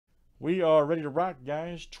We are ready to rock,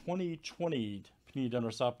 guys. 2020 Panini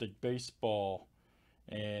Donruss Optic Baseball.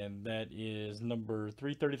 And that is number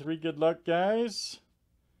 333. Good luck, guys.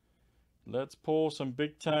 Let's pull some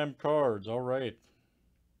big-time cards. All right.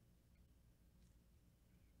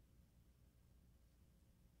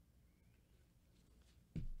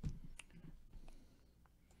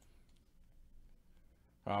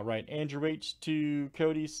 All right, Andrew H to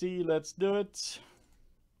Cody C. Let's do it.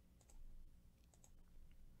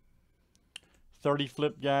 30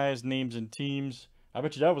 flip, guys, names and teams. I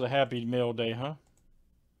bet you that was a happy mail day, huh?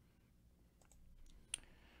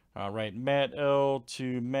 All right, Matt L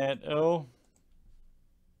to Matt L.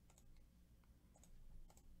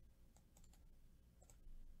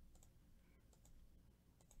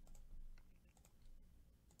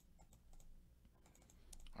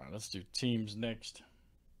 All right, let's do teams next.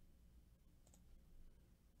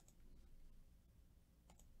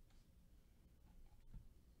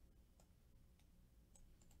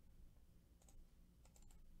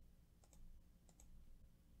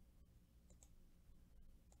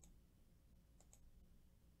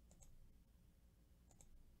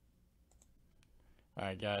 All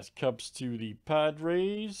right, guys, Cubs to the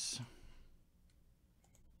Padres.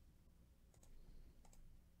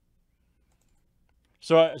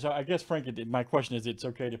 So I guess, Frank, my question is, it's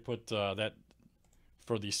okay to put that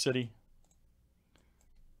for the city?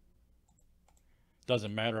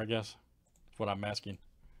 Doesn't matter, I guess. That's what I'm asking.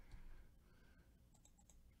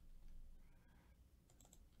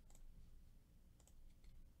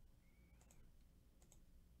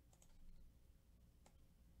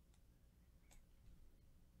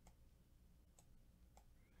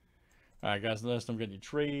 All right, guys, let us know if we got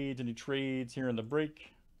any trades here in the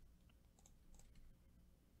break.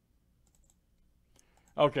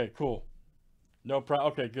 Okay, cool. No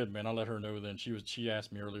problem. Okay, good, man. I'll let her know then. She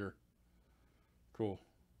asked me earlier. Cool.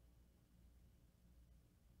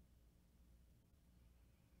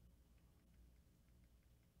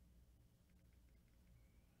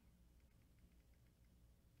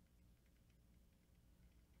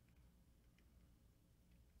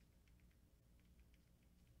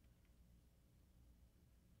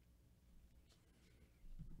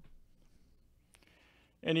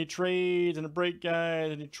 Any trades in the break,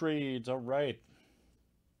 guys? Any trades? All right.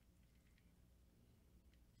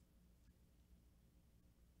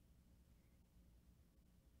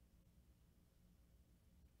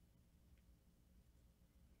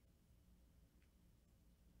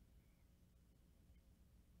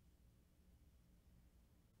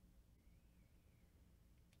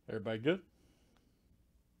 Everybody good?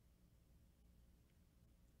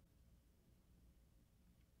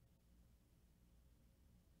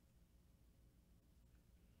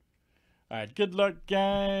 All right, good luck,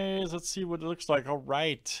 guys. Let's see what it looks like. All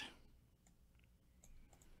right.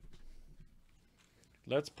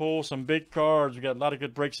 Let's pull some big cards. We got a lot of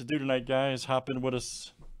good breaks to do tonight, guys. Hop in with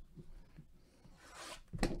us.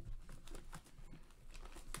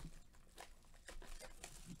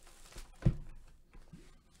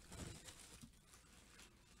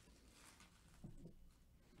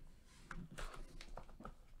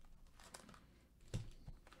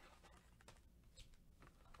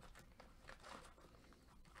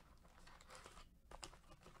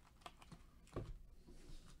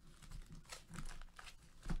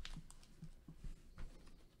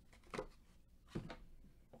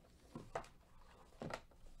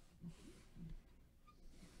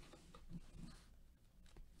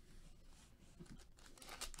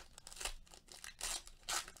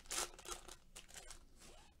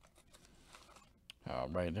 All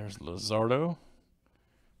right, there's Luzardo.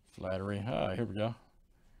 Flattery. Ah, here we go.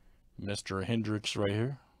 Mr. Hendricks right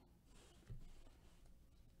here.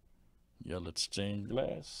 Yellow stained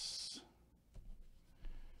glass.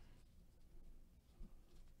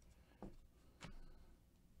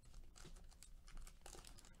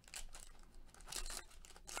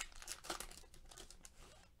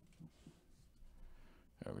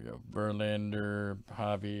 There we go. Verlander,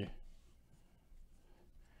 Javi.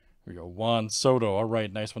 Here we go. Juan Soto. All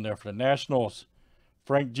right, nice one there for the Nationals.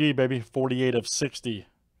 Frank G, baby. 48 of 60.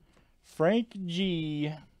 Frank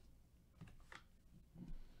G.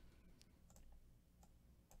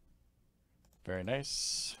 Very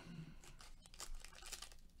nice.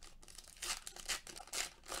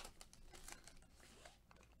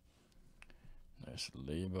 Nice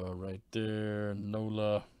Leva right there.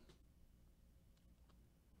 Nola.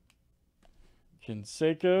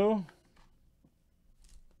 Canseco.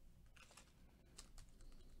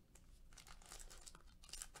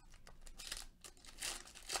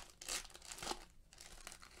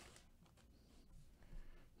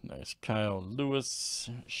 Nice Nice Kyle Lewis.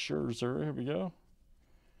 Scherzer. Here we go.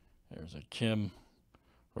 There's a Kim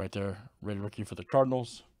right there. Rated rookie for the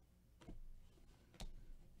Cardinals.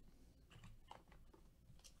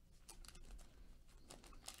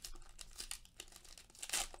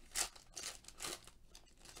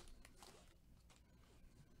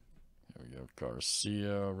 There we go.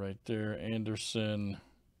 Garcia right there. Anderson.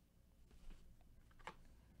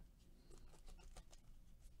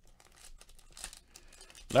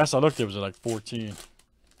 Last I looked, it was at like 14.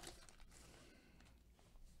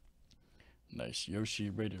 Nice Yoshi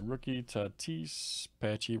rated rookie. Tatis.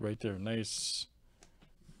 Patchy right there. Nice.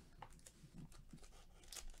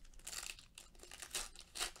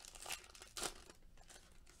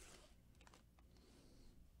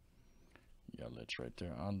 Yelich right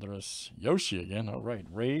there. Andres. Yoshi again. All right.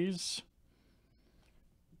 Rays.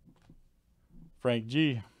 Frank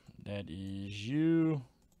G. That is you.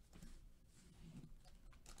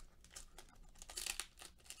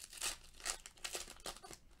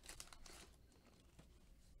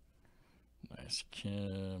 Nice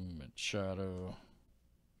Kim Machado.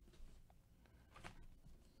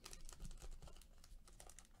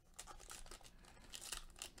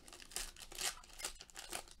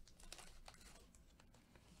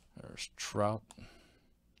 There's Trout.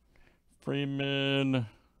 Freeman.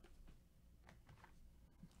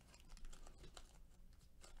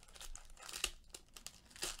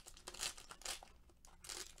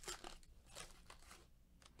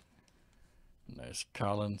 Nice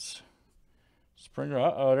Collins. Springer.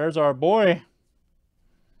 Uh-oh, there's our boy.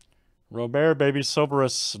 Robert, baby.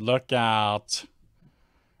 Silverus. Look out.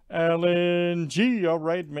 Alan G. All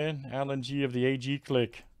right, man. Alan G of the AG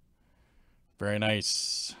Click. Very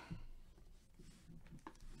nice.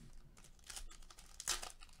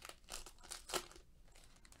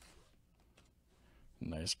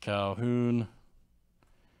 Nice Calhoun.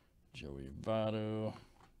 Joey Votto.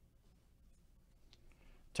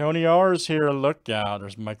 Tony R's here. Look out.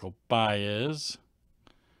 There's Michael Baez.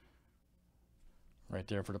 Right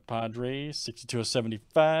there for the Padres.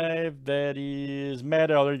 62/75. That is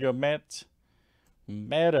Madell. There you go, Matt.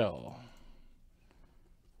 Madell.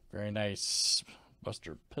 Very nice.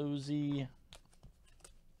 Buster Posey.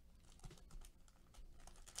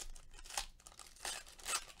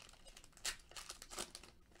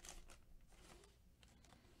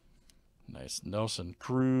 Nice Nelson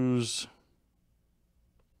Cruz.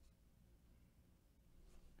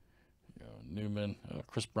 Newman.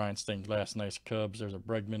 Chris Bryant stained glass. Nice Cubs. There's a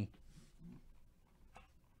Bregman.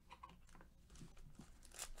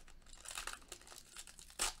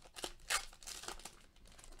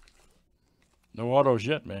 No autos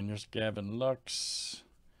yet, man. There's Gavin Lux.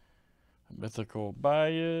 Mythical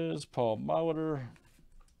Baez. Paul Molitor.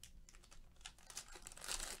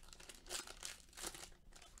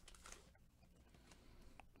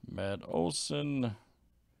 Matt Olson.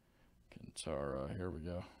 Quintara. Here we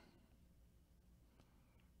go.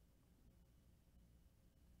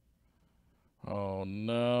 Oh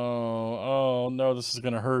no. Oh no, this is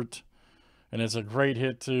going to hurt. And it's a great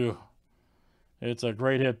hit too. It's a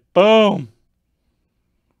great hit. Boom!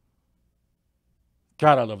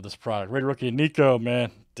 God, I love this product. Rated rookie Nico,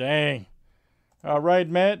 man. Dang. All right,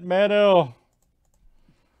 Matt L.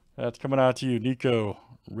 That's coming out to you, Nico.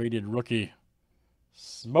 Rated rookie.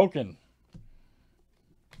 Smoking.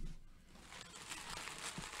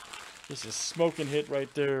 This is smoking hit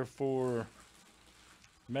right there for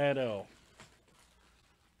Matt L.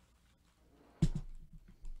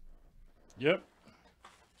 Yep.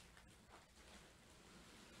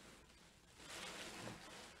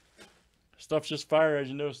 Stuff's just fire, as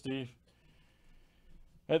you know, Steve.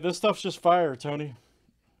 Hey, this stuff's just fire, Tony.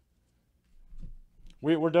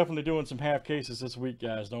 We're definitely doing some half cases this week,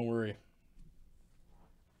 guys. Don't worry.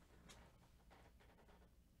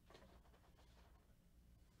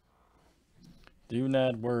 Do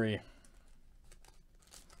not worry.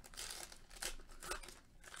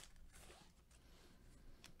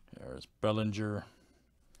 There's Bellinger,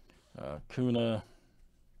 Kuna.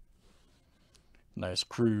 Nice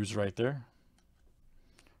Cruz right there.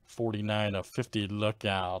 49/50. Look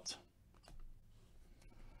out.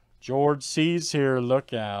 George C's here.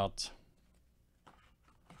 Look out.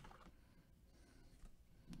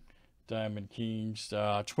 Diamond Kings.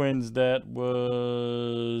 Twins. That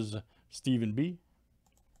was Stephen B.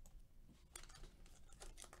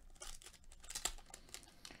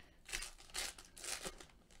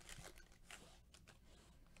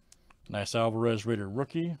 Nice Alvarez rated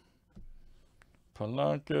rookie.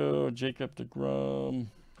 Polanco, Jacob deGrom.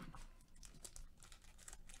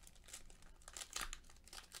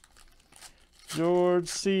 George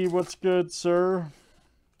C, what's good, sir?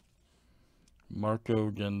 Marco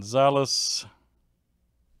Gonzalez.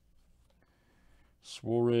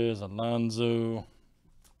 Suarez, Alonso.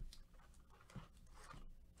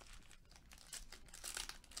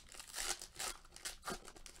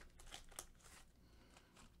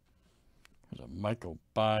 There's a Michael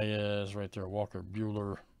Baez right there, Walker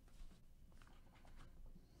Buehler.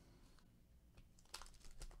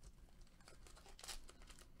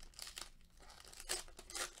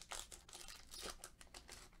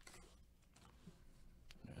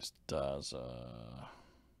 This does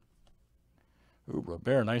ooh,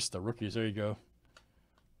 very nice, the rookies. There you go.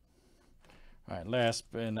 All right, last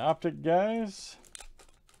in Optic, guys.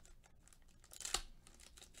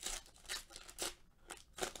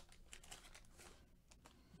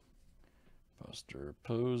 Buster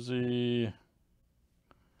Posey.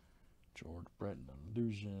 George Brett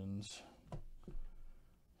Illusions.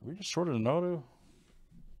 We just shorted an auto.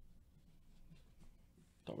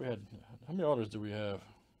 Thought we had, how many autos do we have?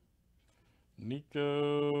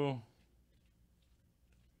 Nico.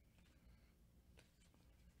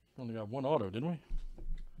 We only got one auto, didn't we?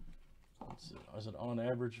 Let's see. Is it on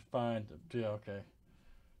average? Fine. Yeah, okay.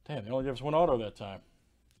 Damn, they only gave us one auto that time.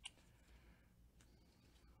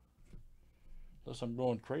 Unless I'm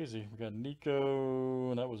going crazy. We got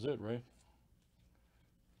Nico, and that was it, right?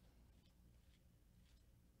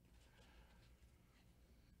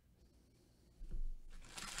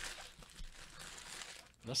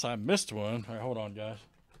 Unless I missed one. All right, hold on, guys.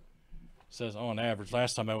 It says on average.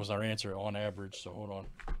 Last time that was our answer, on average, so hold on.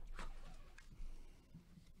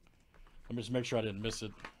 Let me just make sure I didn't miss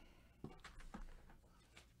it.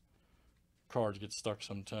 Cards get stuck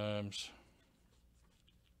sometimes.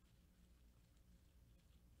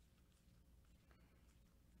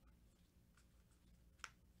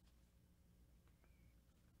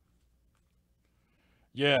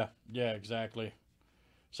 Yeah, exactly.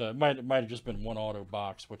 So it might have just been one auto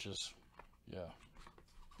box, which is, yeah.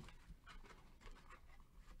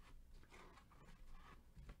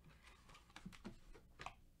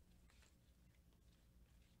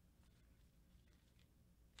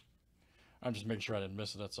 I'm just making sure I didn't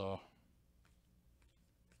miss it, that's all.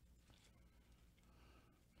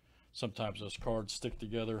 Sometimes those cards stick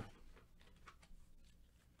together.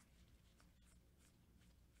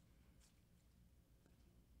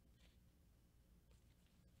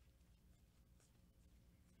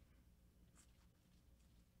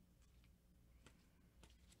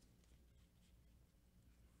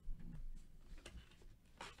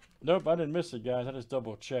 Nope, I didn't miss it, guys. I just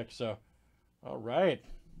double checked. So, all right.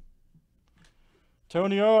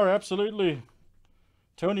 Tony R, absolutely.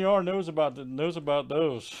 Tony R knows about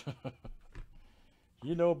those.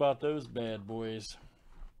 You know about those bad boys.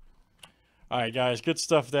 All right, guys, good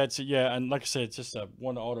stuff. That's it. Yeah, and like I said, it's just a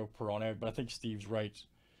one auto per on average. But I think Steve's right.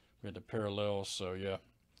 We had the parallels, so yeah.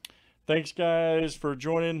 Thanks, guys, for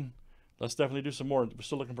joining. Let's definitely do some more. We're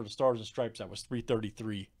still looking for the stars and stripes. That was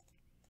 333.